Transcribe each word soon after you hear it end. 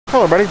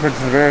Hello everybody,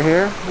 Princess Bear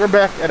here. We're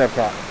back at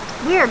Epcot.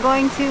 We are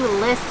going to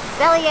Le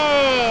Cellier.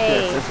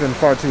 Yes, it's been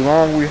far too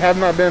long. We have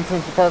not been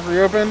since the park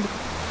reopened.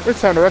 It's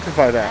time to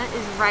rectify that. That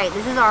is right.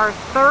 This is our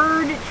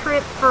third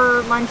trip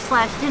for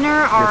lunch/dinner.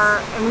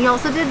 Yes. And we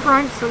also did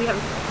brunch, so we have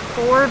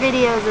 4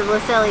 videos of Le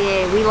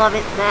Cellier. We love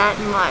it that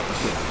much.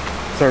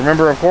 Yes. So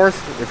remember, of course,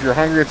 if you're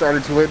hungry, it's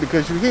already too late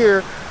because you're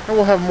here, and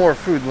we'll have more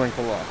food linked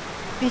below.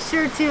 Be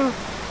sure to,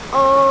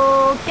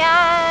 oh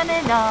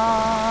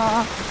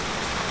Canada.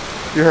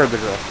 You heard the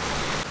girl.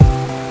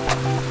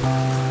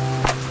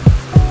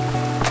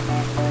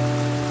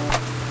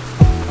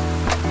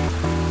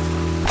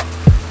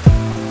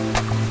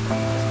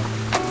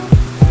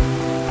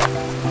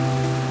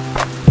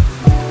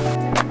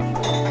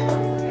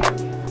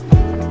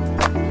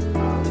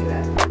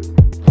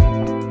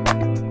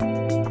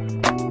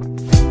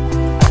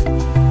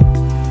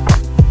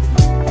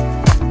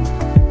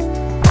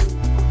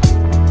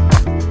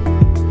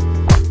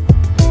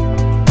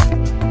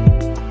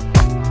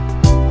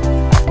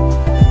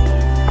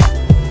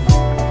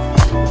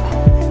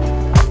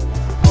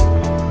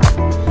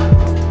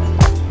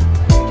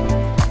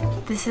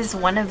 This is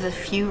one of the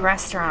few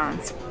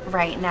restaurants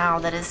right now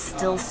that is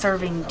still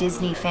serving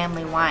Disney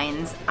family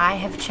wines. I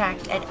have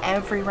checked at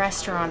every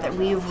restaurant that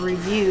we've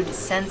reviewed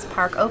since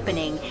park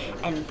opening,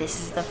 and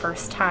this is the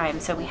first time.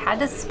 So we had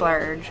to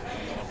splurge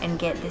and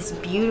get this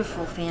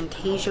beautiful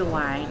Fantasia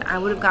wine. I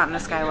would have gotten the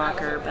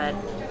Skywalker, but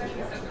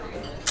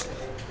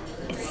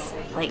it's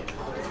like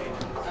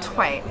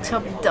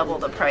double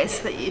the price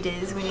that it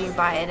is when you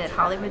buy it at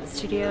Hollywood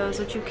Studios,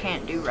 which you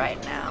can't do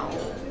right now.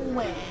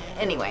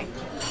 Anyway.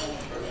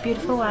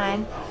 Beautiful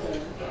wine.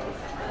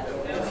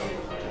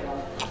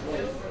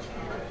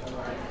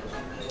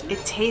 It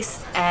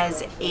tastes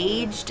as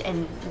aged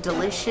and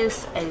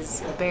delicious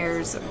as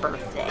Bear's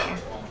birthday.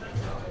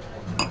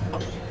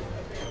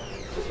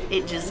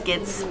 It just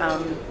gets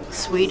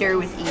sweeter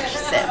with each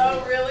sip.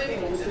 Oh, really?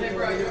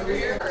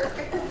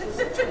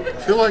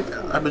 I feel like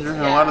I've been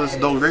drinking a lot of this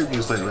adult grape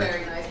juice lately.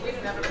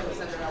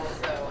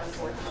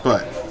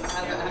 But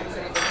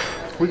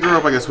we grew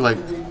up, I guess, with like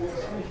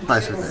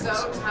nicer things.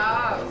 So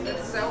tough.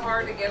 It's so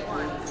hard to get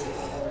one.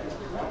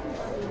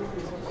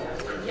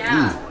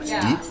 Ooh, it's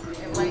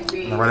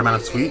deep. The right amount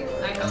of sweet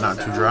and not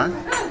too dry.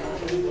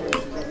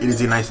 It is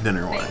a nice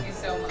dinner wine.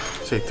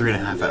 Say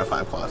 3.5 out of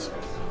 5 plus.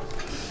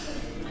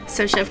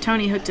 So Chef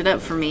Tony hooked it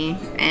up for me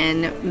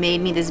and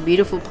made me this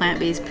beautiful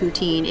plant-based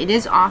poutine. It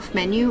is off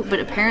menu, but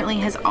apparently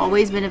has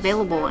always been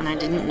available, and I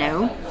didn't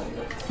know.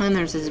 And then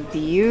there's this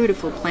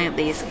beautiful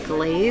plant-based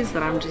glaze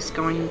that I'm just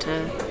going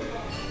to,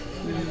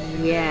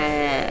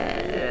 yes.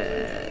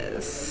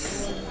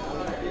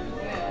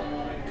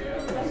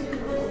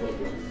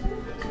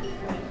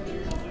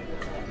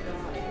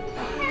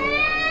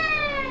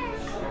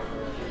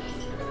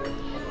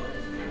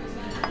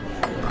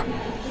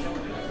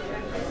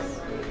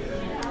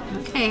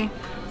 Okay.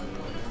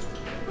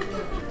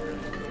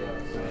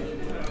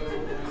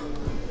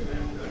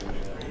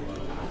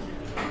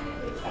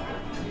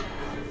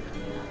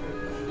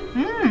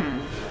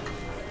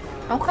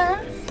 Okay.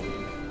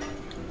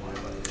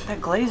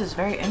 That glaze is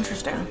very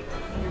interesting.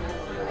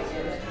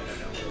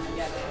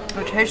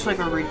 It tastes like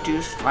a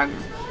reduced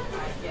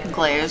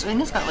glaze. I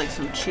think it's got like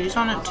some cheese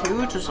on it too,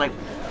 which is like,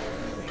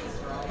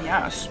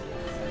 yes.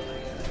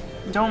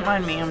 Don't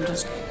mind me, I'm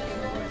just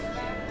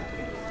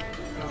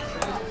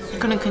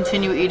gonna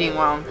continue eating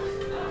while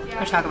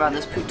I talk about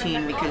this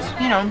poutine because,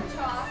 you know,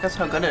 that's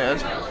how good it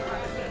is.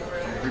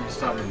 I need to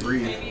stop and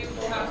breathe.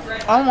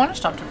 I don't want to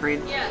stop to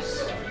breathe.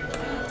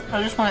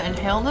 I just want to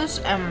inhale this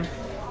and...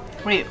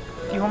 Wait,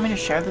 you want me to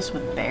share this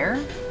with Bear?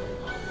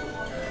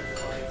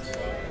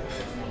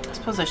 I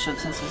suppose I should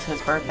since it's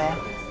his birthday.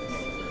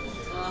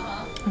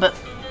 But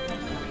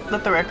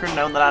let the record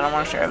know that I don't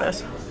want to share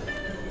this.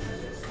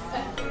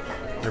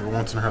 Never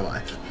once in her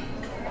life.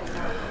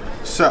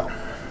 So,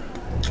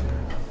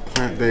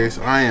 plant-based.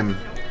 I am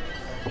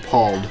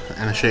appalled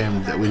and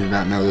ashamed that we did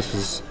not know this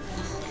was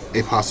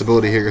a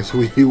possibility here, because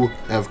we would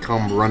have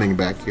come running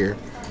back here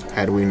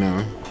had we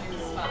known.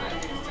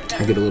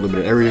 I get a little bit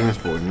of everything. This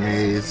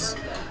Bordelaise.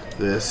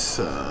 This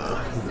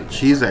the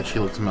cheese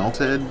actually looks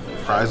melted.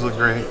 Fries look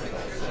great.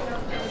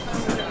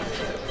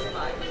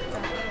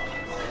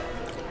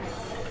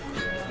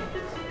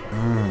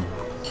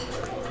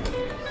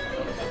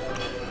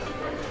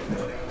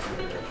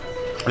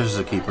 This is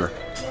a keeper.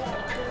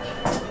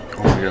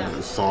 Oh my god,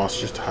 the sauce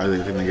just ties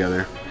everything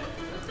together.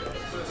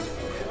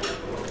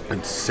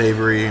 It's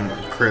savory and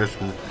crisp,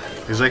 and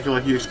exactly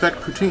like you expect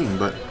poutine,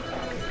 but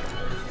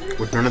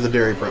with none of the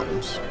dairy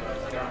problems.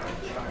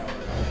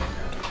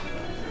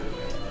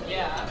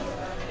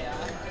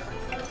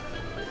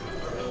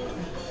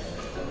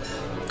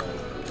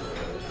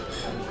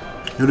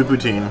 New to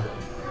poutine,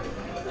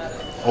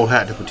 old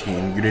hat to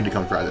poutine. You need to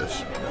come try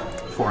this.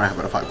 4.5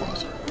 out of 5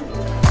 plus.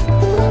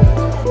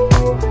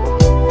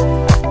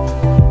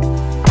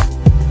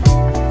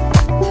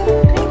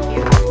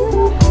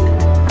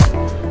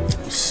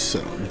 So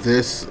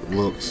this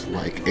looks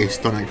like a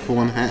stomach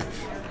full in half.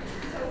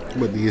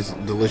 with these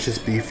delicious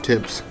beef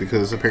tips,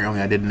 because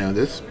apparently I didn't know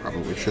this,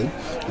 probably should.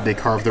 They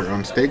carve their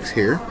own steaks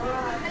here.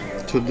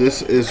 So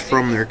this is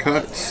from their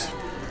cuts.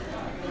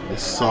 The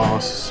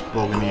sauce,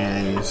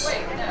 Bourgulgnaise.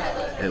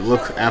 It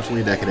looks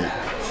absolutely decadent.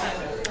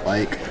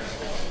 Like,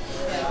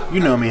 you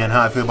know me and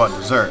how I feel about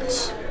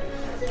desserts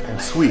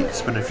and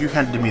sweets, but if you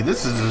handed me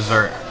this as a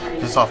dessert,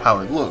 just off how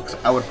it looks,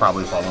 I would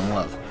probably fall in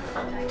love.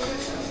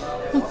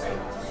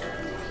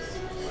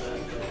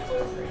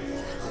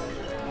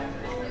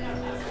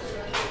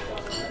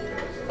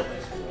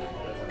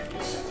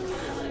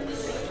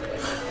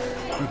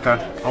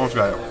 Okay, almost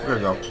got it. There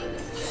you go.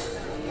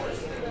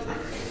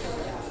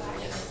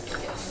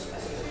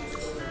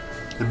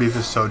 The beef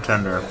is so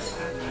tender,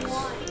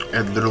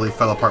 it literally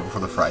fell apart before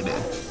the fry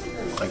did.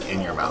 Like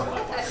in your mouth.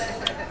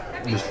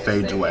 It just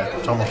fades away.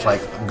 It's almost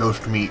like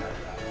ghost meat.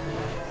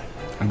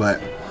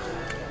 But,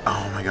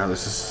 oh my god,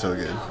 this is so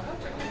good.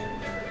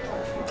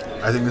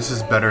 I think this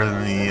is better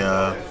than the,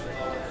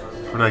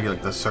 what did I get,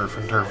 like the surf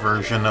and turf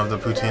version of the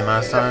poutine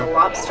last time? The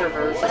lobster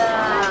version.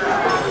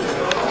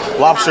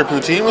 Lobster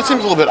poutine, which seems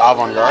a little bit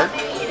avant-garde.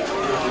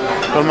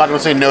 But I'm not going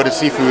to say no to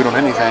seafood on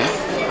anything.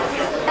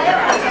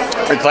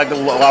 It's like the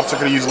lobster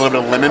could use a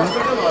little bit of lemon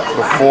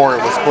before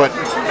it was put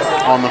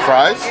on the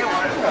fries.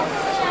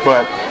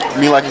 But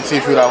me liking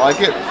seafood, I like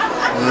it.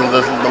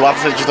 The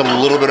lobster is just a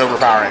little bit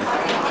overpowering.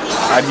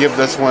 I'd give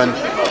this one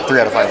 3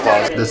 out of 5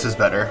 claws. This is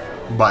better,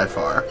 by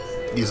far,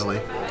 easily.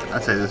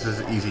 I'd say this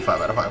is easy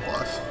 5 out of 5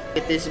 claws.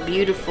 With this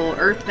beautiful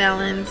earth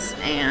balance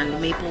and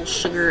maple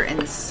sugar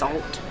and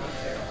salt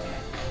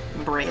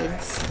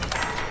breads.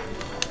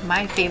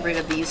 My favorite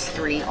of these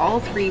three, all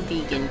 3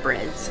 vegan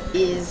breads,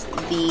 is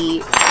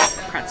the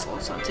pretzel.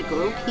 So I'll take a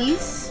little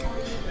piece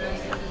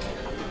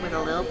with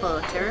a little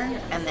butter,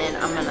 and then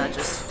I'm gonna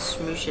just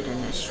smoosh it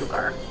in this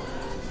sugar.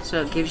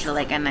 So it gives you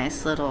like a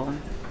nice little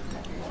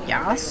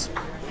yes.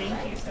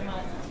 Thank you so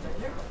much.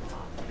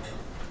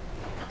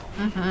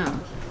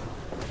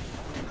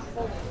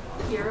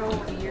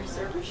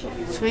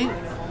 Sweet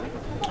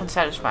and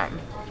satisfying.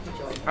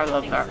 I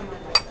love that.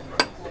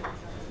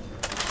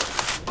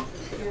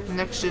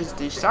 Next is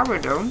the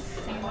sourdough.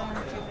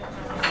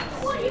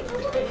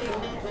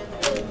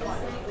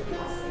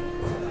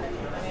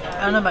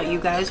 I don't know about you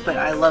guys, but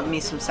I love me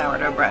some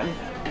sourdough bread.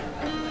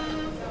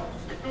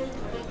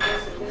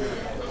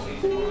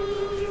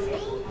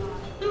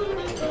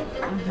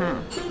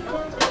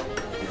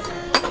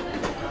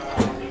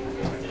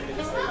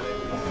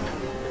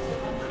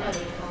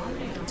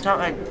 It's not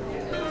like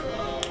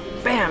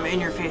bam in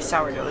your face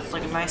sourdough. It's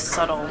like a nice,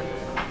 subtle,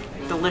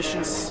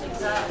 delicious,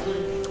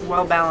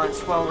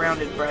 well-balanced,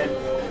 well-rounded bread.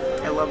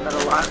 I love that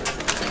a lot.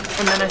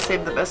 And then I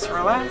saved the best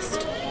for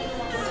last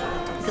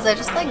because I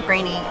just like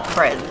grainy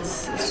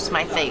breads. It's just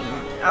my thing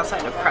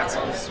outside of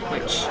pretzels,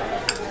 which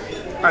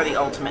are the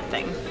ultimate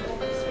thing.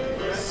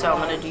 So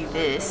I'm gonna do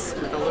this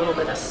with a little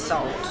bit of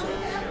salt.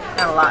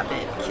 Not a lot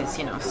bit, because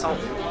you know, salt,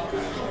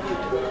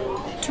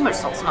 too much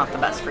salt's not the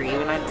best for you,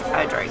 and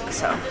I drink,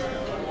 so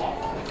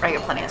I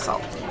get plenty of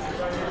salt.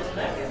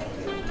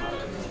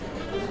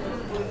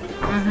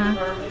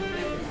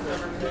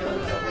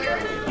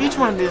 Each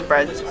one of these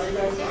breads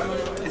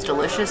is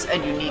delicious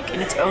and unique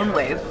in its own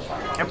way.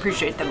 I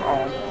appreciate them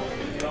all.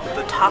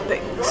 The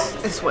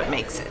toppings is what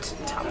makes it.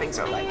 The toppings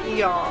are like,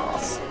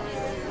 yas.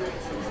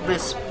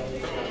 This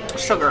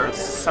sugar is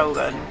so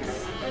good.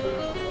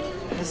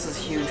 This is a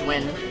huge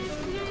win.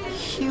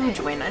 Huge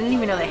win. I didn't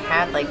even know they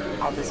had like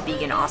all this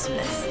vegan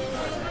awesomeness.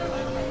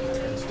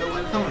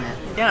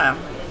 Yeah,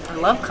 I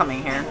love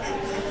coming here.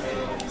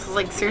 This is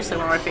like seriously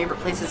one of my favorite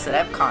places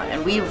at Epcot,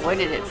 and we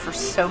avoided it for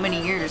so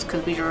many years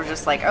because we were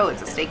just like, oh,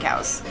 it's a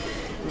steakhouse.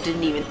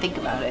 Didn't even think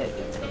about it.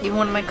 Even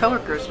one of my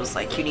coworkers was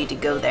like, you need to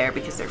go there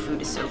because their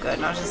food is so good.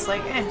 And I was just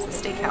like, it's a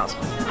steakhouse.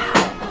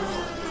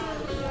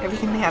 Wow.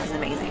 Everything they have is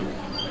amazing.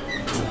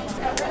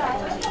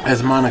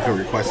 As Monica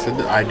requested,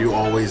 I do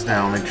always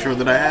now make sure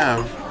that I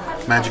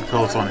have magic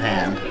pellets on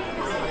hand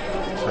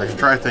so I can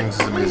try things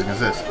as amazing as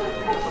this.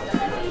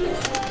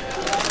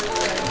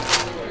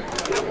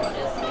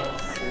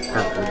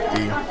 Start with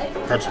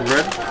the pretzel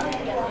bread.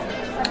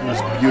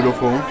 This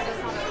beautiful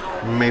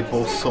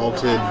maple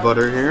salted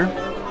butter here.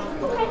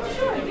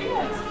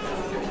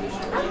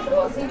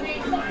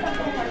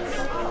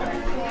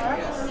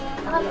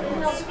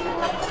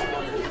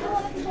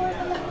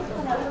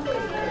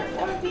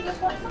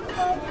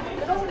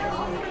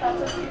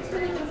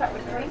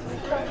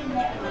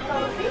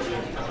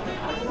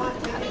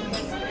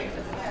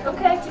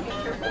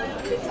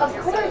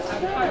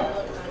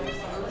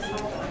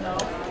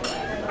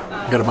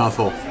 Got a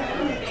mouthful.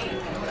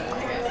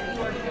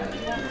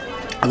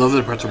 I love that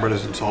the pretzel bread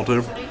isn't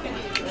salted.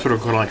 Sort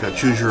of like a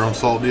choose your own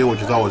salt deal,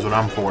 which is always what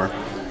I'm for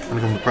when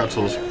it comes to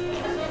pretzels.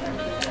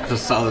 It's a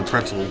solid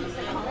pretzel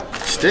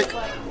stick.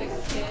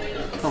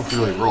 I don't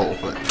really roll,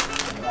 but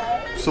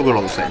still good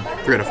all the same.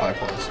 3 out of 5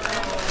 plus.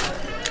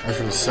 As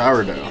for the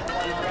sourdough,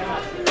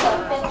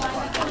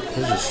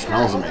 this just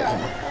smells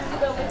amazing.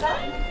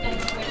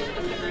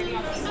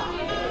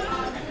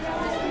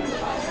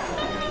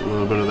 A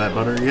little bit of that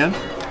butter again.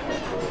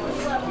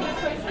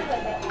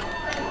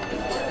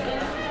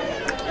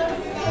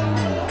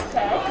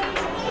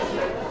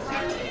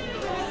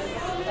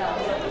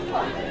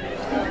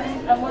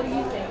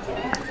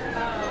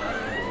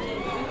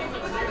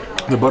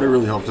 The butter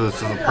really helps. This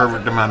is a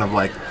perfect amount of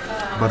like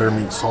butter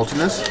meat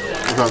saltiness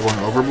without going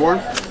overboard.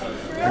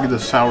 I give the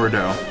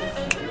sourdough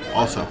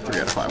also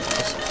 3 out of 5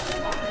 plus.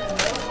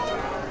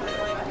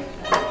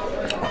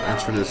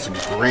 As for this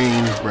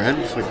grain bread,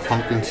 it's like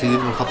pumpkin seed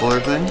and a couple other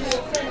things.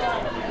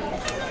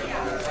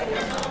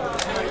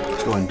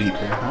 It's going deep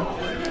here, huh?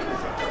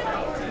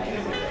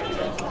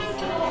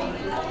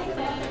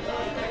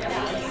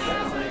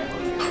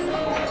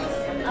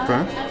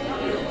 Okay.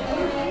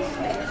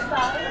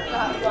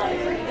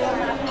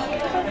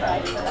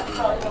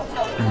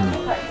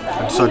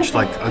 It's such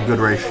like a good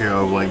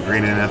ratio of like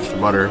graininess to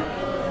butter.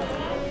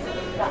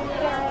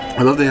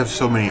 I love they have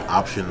so many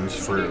options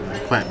for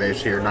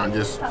plant-based here, not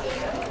just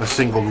a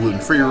single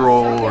gluten-free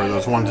roll or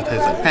those ones that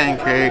taste like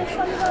pancakes.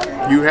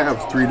 You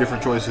have 3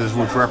 different choices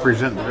which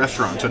represent the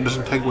restaurant, so it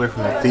doesn't take away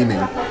from the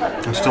theming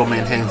and still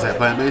maintains that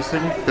plant-based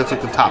thing. That's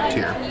like the top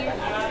tier.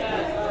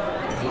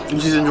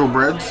 These individual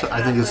breads,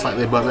 I think, is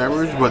slightly above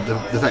average, but the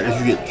fact that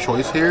you get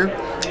choice here,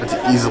 that's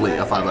easily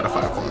a 5 out of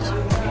 5 plus.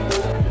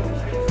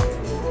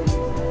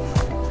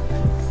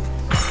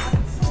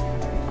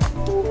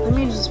 Let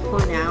me just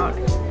point out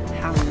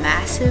how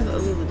massive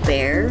of a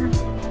bear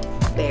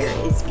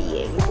is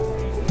being.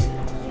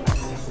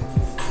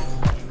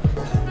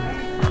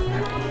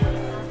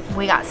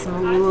 We got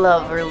some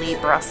lovely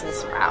Brussels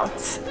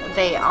sprouts.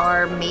 They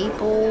are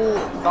maple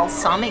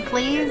balsamic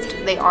glazed.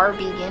 They are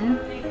vegan.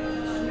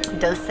 It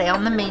does say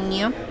on the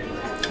menu.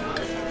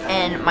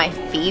 And my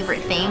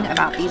favorite thing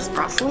about these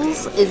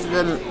Brussels is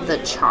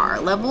the char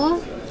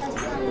level.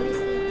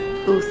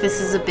 Ooh, this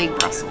is a big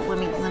Brussels.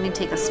 Let me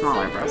take a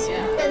smaller Brussels.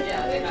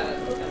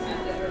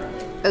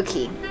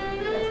 Okay.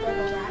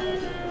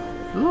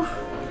 Ooh,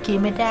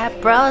 give me that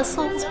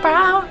Brussels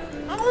sprout.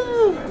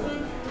 Ooh.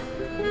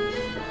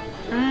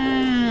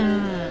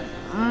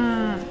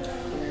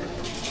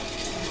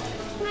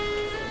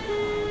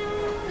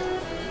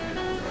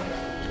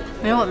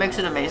 You know what makes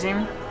it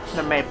amazing?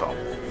 The maple.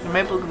 The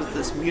maple with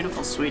this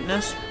beautiful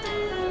sweetness.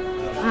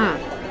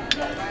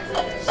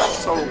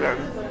 So good.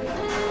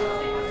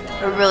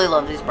 I really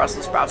love these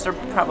Brussels sprouts. They're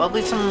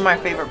probably some of my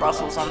favorite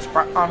Brussels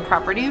on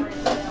property.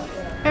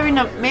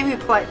 Maybe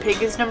Polite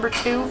Pig is number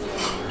 2.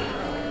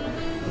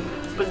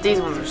 But these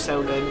ones are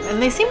so good.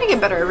 And they seem to get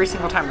better every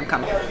single time I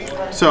come.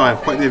 So I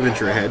have quite the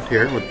adventure ahead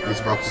here with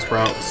these Brussels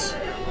sprouts.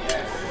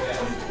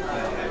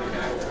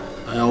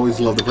 I always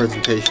love the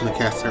presentation. The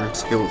cast iron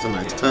skillet's a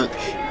nice touch.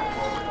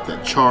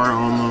 That char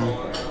on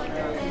them.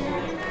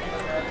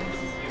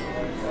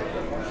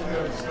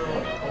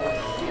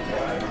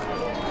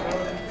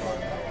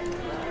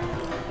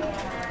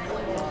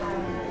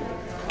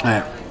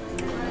 That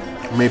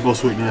maple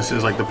sweetness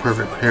is like the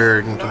perfect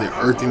pairing to the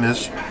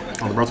earthiness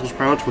on the Brussels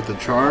sprouts with the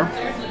char.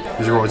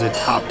 These are always a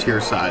top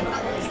tier side.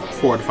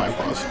 4 out of 5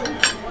 plus.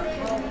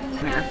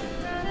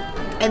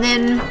 And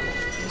then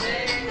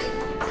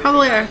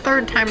probably our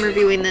 3rd time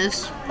reviewing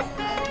this,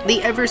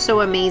 the ever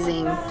so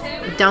amazing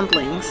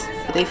dumplings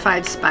with a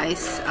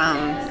 5-spice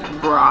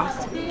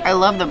broth. I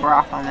love the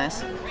broth on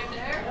this.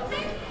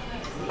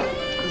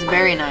 It's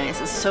very nice.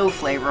 It's so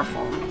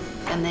flavorful.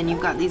 And then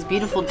you've got these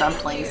beautiful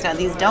dumplings. Now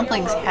these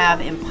dumplings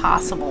have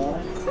impossible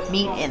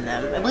meat in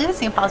them. I believe it's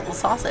the impossible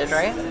sausage,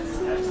 right?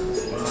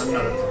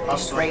 No.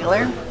 Just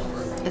regular.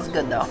 It's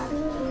good though.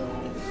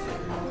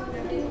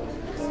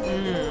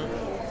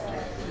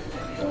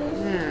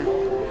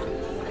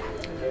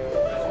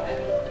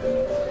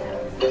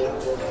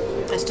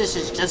 This dish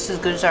is just as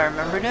good as I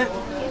remembered it.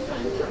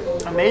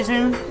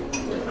 Amazing.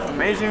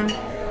 Amazing.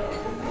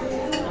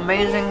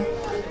 Amazing.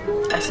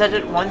 I said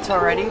it once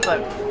already,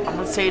 but I'm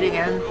gonna say it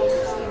again.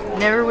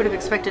 Never would have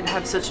expected to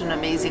have such an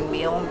amazing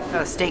meal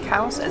at a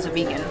steakhouse as a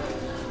vegan.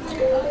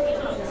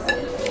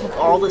 Of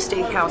all the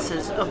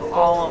steakhouses of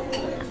all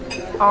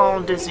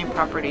Disney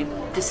property,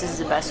 this is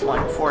the best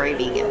one for a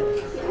vegan.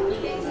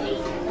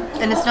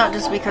 And it's not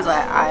just because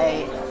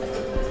I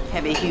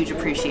have a huge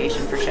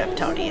appreciation for Chef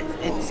Tony.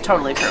 It's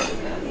totally true.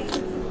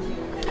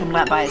 I'm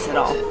not biased at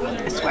all.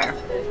 I swear.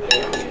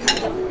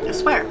 I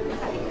swear.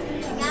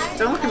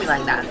 Don't look at me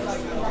like that.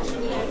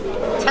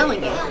 I'm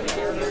telling you.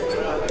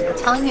 I'm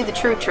telling you the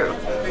true truth.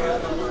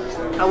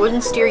 I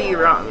wouldn't steer you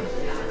wrong.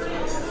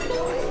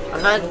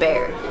 I'm not a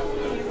bear.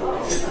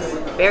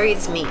 Bear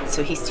eats meat,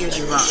 so he steers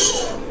you wrong.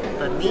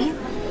 But me?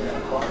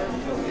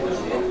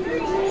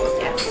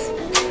 Yes.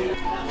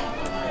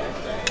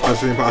 That's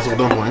the impossible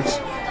dumplings.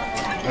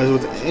 As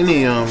with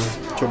any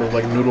sort of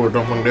like noodle or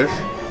dumpling dish,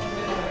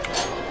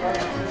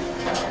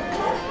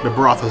 the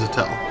broth has a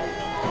tell.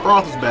 The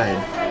broth is bad,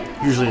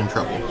 usually in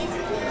trouble.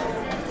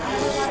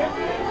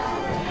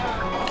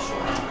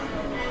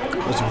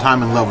 There's some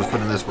time and love was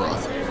put in this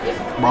broth.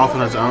 Broth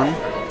on its own,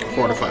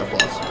 4 to 5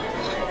 plus.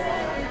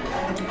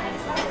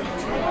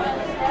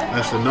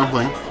 That's the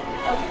dumpling,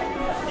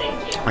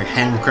 like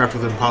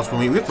handcrafted with impossible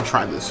meat. We have to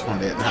try this one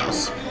day at the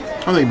house. I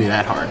don't think it'd be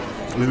that hard.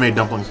 We've made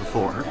dumplings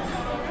before,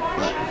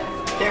 but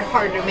They're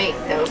hard to make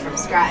though from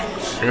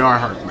scratch. they are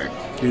hard to make.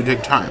 You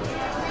take time,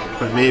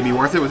 but may it be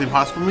worth it with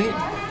impossible meat?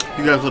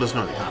 You guys let us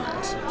know in the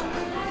comments.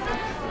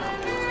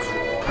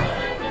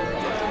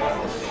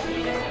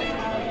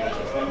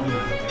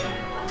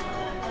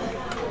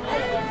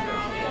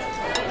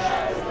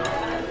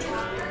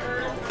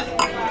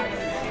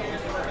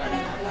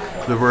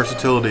 The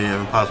versatility of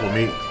Impossible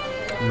Meat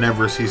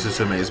never ceases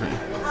to amaze me.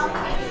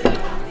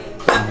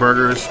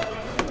 Burgers,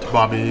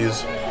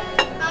 bobbies,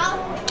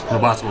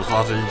 Impossible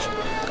sausage,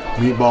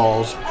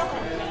 meatballs.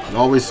 It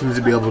always seems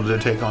to be able to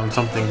take on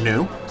something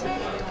new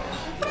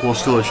while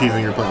still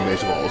achieving your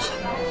plant-based goals.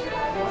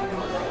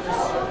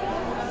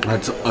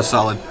 That's a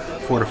solid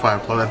 4 to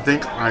 5 plus. I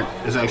think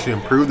it's actually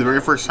improved. The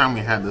very first time we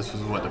had this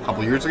was what, a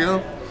couple years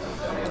ago.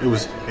 It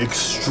was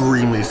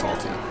extremely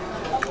salty,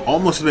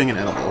 almost being an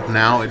edible.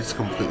 Now it's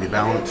completely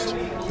balanced.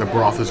 The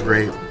broth is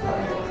great.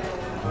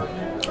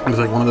 It's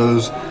like one of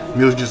those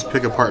meals you just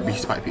pick apart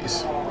piece by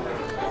piece.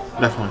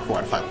 Definitely 4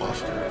 out of 5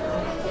 plus.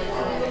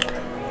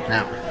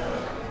 Now,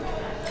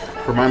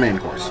 for my main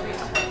course,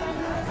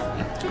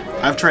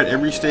 I've tried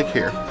every steak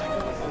here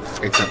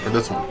except for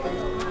this one.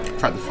 I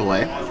tried the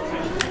filet.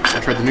 I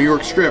tried the New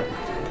York strip.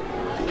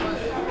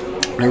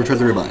 I never tried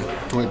the rib-eye,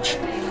 which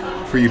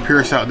for you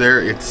purists out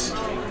there, it's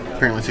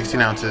apparently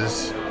 16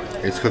 ounces.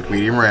 It's cooked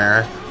medium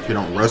rare. If you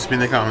don't roast me in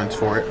the comments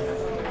for it.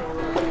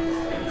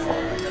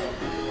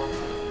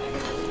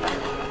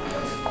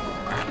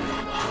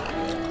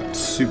 It's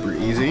super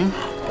easy.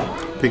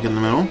 Pig in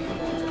the middle.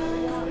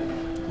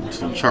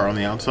 Some char on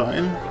the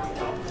outside.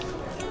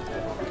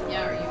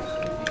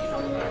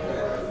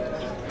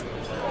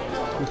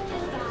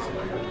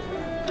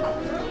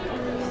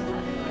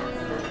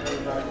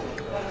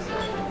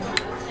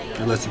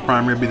 It lets the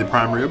prime rib be the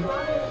prime rib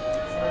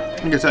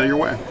and gets out of your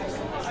way.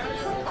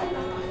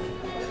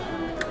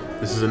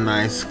 This is a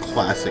nice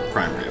classic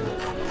prime rib.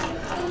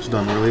 It's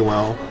done really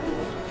well,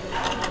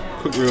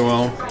 cooked really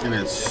well, and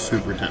it's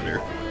super tender.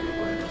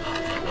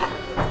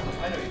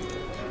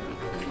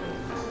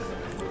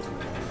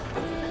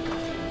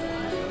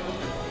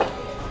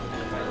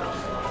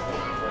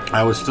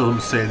 I would still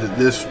say that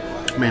this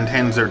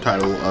maintains their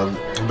title of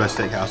best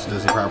steakhouse at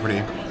Disney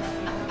property.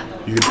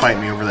 You can fight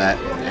me over that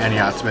any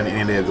yachtsman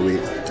any day of the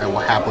week. I will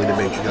happily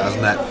debate you guys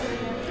on that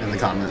in the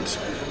comments.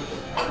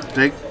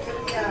 Steak.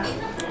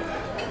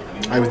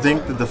 I would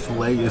think that the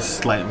filet is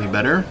slightly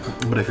better,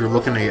 but if you're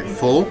looking to get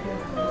full,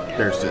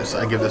 there's this.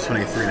 I give this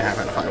one a 3.5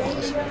 out of 5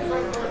 plus.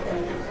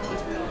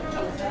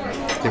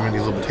 Give me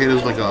these little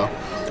potatoes like a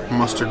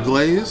mustard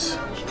glaze.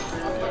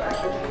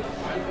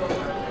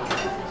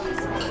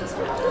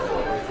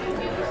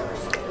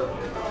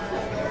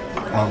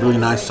 A really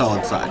nice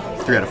solid side.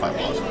 3 out of 5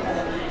 plus.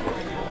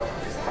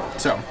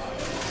 So,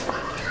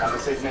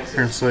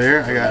 here in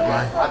Cellier, I got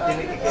my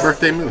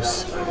birthday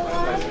mousse.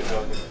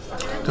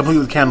 Complete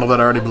with candle that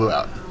I already blew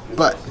out.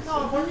 But,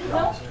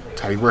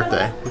 it's happy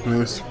birthday with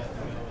mousse.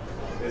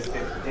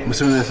 I'm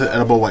assuming this is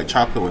edible white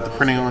chocolate with the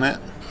printing on it.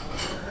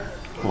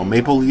 Little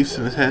maple leaves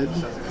in his head.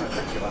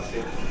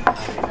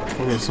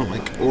 We got some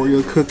like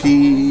Oreo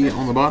cookie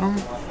on the bottom.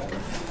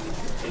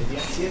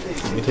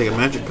 Let me take a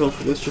magic pill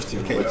for this just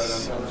in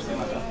case.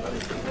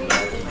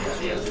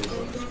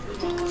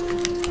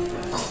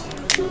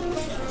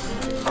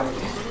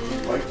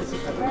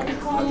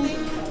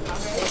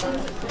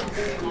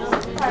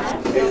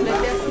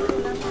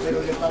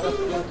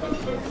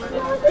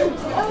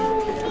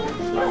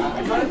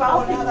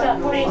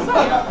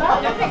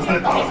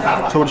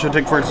 So what should I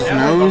take first? His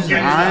nose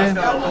and eye?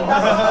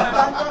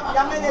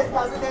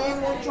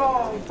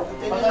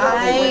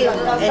 Eye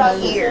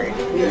and ear.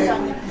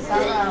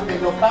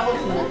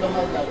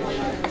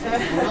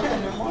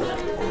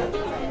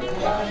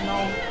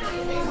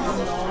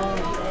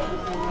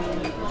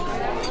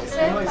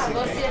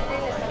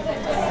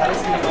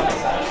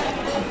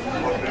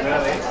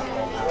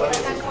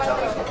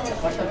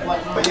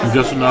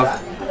 Just enough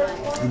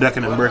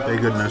decadent birthday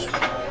goodness.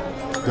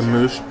 The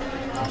mousse,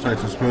 it's nice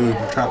and smooth,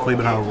 the chocolate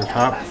but not over the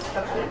top.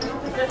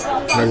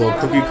 Got little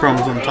cookie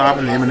crumbs on top,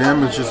 and the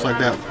M&M is just like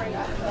that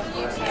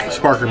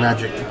sparkler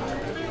magic.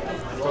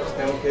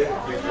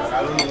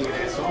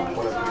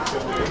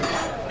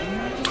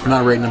 I'm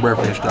not rating the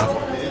birthday stuff,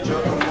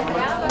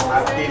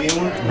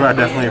 but I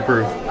definitely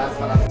approve.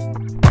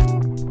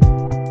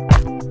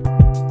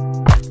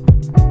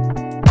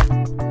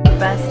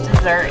 Best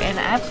dessert in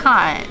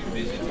Epcot.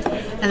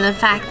 And the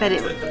fact that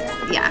it,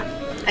 yeah,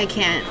 I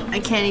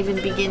can't even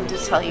begin to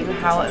tell you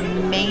how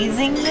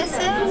amazing this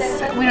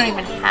is. We don't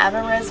even have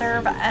a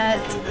reserve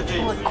at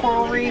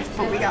Coral Reef,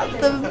 but we got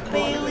the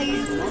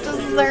Baileys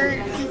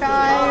dessert, you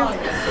guys.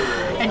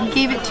 And he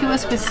gave it to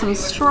us with some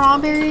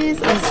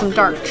strawberries and some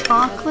dark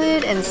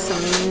chocolate and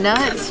some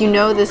nuts. You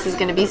know this is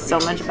going to be so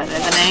much better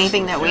than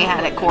anything that we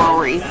had at Coral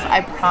Reef.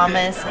 I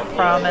promise,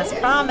 promise,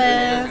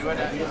 promise.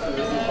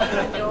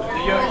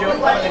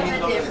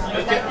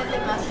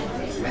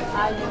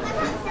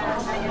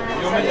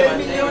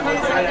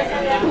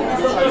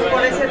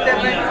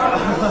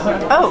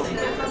 Oh,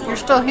 you're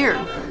still here.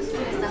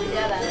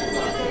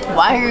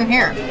 Why are you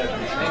here?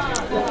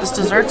 This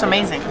dessert's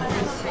amazing.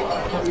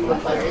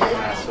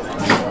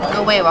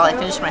 Go away while I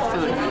finish my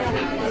food.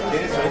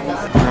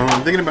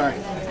 I'm thinking about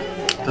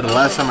the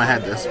last time I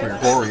had this, we were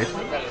at Coral Reef,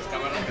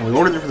 and we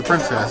ordered it for the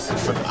princess,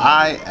 but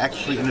I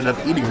actually ended up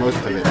eating most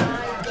of it.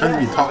 I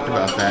think we talked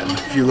about that.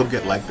 If you look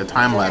at like the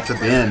time lapse at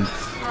the end,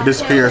 It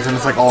disappears and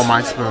it's like all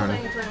my spoon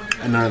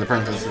and none of the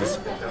princesses.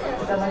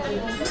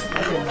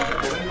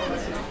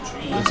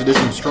 This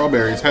addition of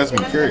strawberries has me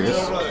curious.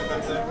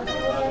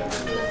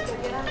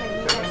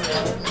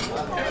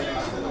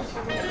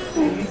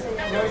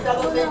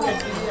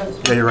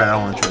 Yeah, you're right, I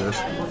don't want to try this.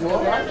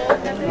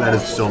 That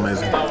is still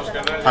amazing.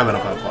 5 out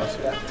of 5 plus.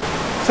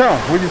 So,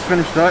 we just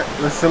finished up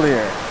the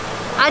Cellier.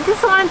 I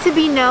just want to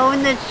be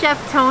known that Chef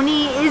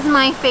Tony is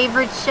my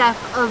favorite chef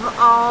of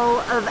all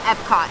of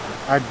Epcot.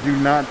 I do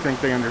not think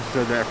they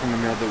understood that from the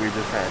meal that we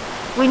just had.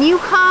 When you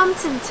come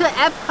to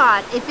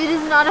Epcot, if it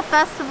is not a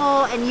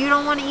festival and you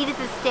don't want to eat at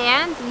the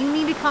stands, you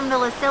need to come to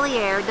Le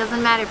Cellier. It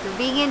doesn't matter if you're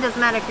vegan, doesn't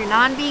matter if you're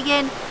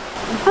non-vegan.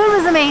 The food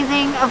was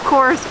amazing, of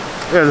course.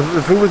 Yeah,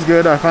 the food was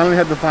good. I finally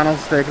had the final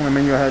steak on the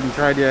menu I hadn't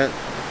tried yet.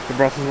 The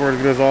Brussels were as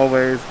good as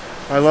always.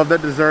 I love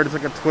that dessert. It's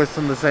like a twist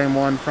on the same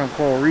one from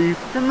Coral Reef.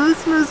 The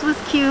Mousse was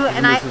cute,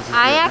 and I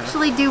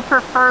actually do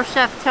prefer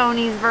Chef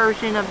Tony's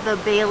version of the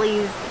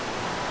Bailey's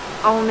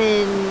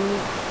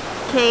almond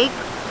cake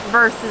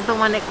versus the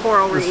one at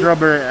Coral Reef. The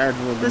strawberry adds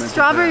a little bit. The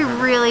strawberry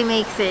really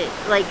makes it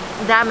like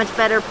that much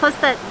better. Plus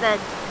that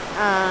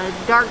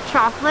dark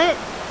chocolate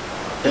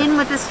in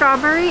with the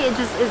strawberry, it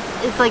just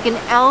it's like an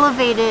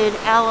elevated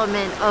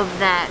element of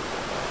that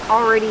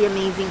already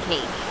amazing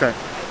cake. Okay.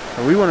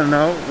 So we want to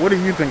know, what do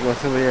you think, Le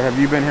Cellier? Have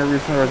you been here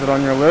recently or is it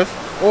on your list?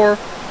 Or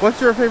what's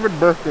your favorite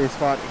birthday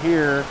spot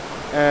here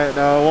at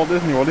Walt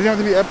Disney World? It doesn't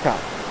have to be Epcot.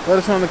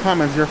 Let us know in the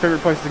comments your favorite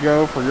place to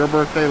go for your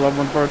birthday, loved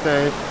one's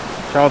birthday,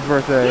 child's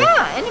birthday.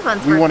 Yeah, anyone's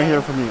birthday. We want to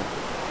hear from you.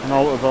 And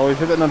as always,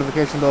 hit that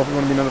notification bell if you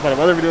want to be notified of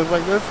other videos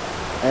like this.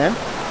 And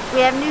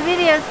we have new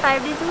videos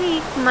 5 days a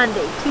week.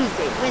 Monday,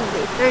 Tuesday,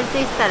 Wednesday,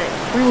 Thursday,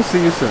 Saturday. we will see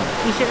you soon.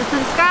 Be sure to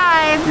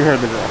subscribe. You heard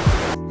the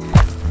drill.